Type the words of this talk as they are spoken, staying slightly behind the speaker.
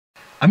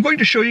I'm going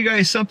to show you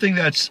guys something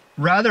that's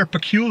rather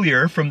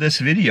peculiar from this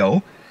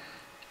video.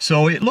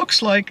 So it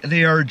looks like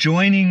they are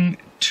joining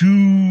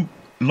two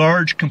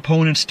large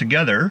components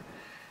together.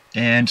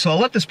 And so I'll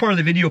let this part of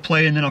the video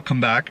play and then I'll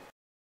come back.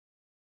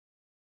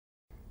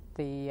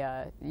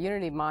 The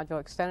Unity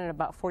module extended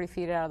about 40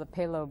 feet out of the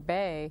payload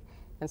bay,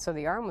 and so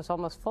the arm was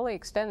almost fully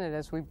extended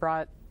as we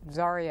brought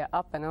Zarya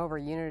up and over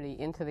Unity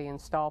into the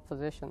install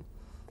position.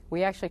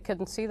 We actually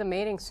couldn't see the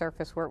mating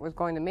surface where it was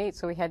going to mate,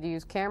 so we had to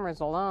use cameras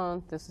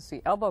alone. This is the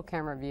elbow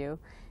camera view.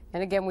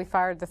 And again, we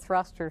fired the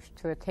thrusters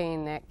to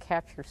attain that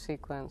capture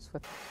sequence.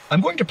 I'm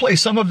going to play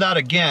some of that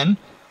again.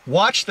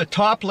 Watch the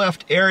top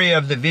left area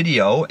of the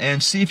video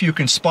and see if you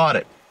can spot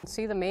it.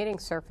 See the mating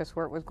surface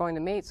where it was going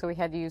to mate, so we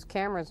had to use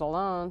cameras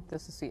alone.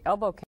 This is the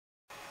elbow camera.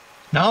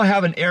 Now I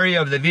have an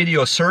area of the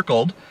video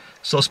circled,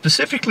 so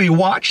specifically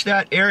watch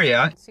that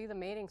area. See the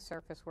mating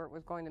surface where it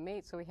was going to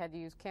mate, so we had to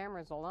use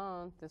cameras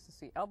alone. This is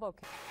the elbow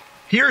camera.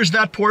 Here's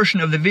that portion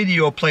of the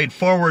video played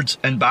forwards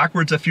and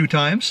backwards a few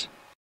times.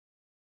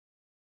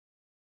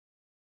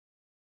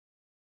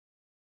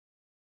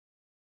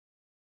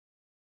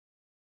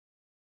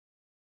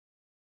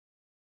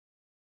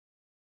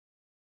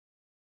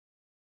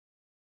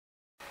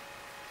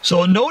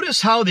 So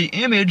notice how the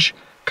image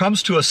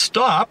comes to a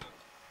stop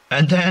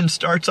and then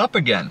starts up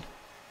again.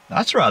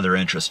 That's rather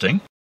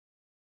interesting.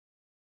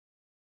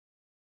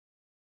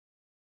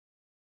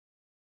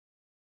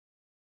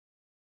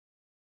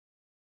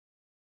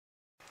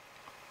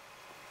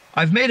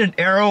 I've made an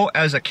arrow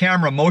as a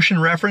camera motion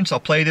reference. I'll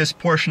play this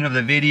portion of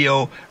the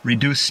video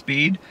reduced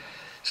speed.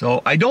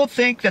 So I don't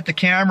think that the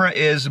camera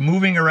is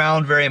moving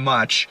around very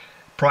much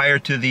prior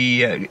to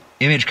the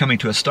image coming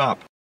to a stop.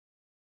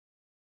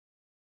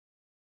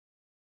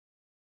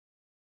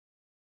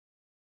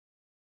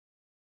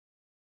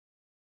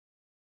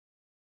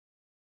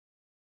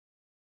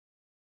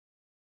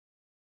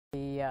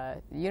 The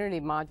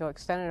Unity module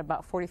extended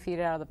about 40 feet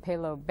out of the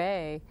payload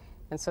bay,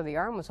 and so the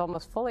arm was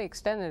almost fully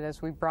extended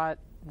as we brought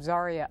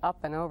Zarya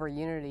up and over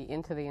Unity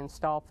into the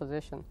install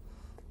position.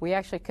 We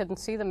actually couldn't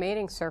see the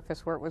mating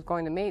surface where it was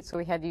going to mate, so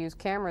we had to use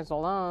cameras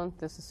alone.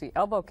 This is the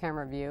elbow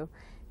camera view.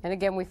 And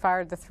again, we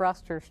fired the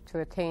thrusters to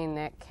attain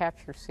that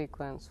capture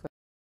sequence.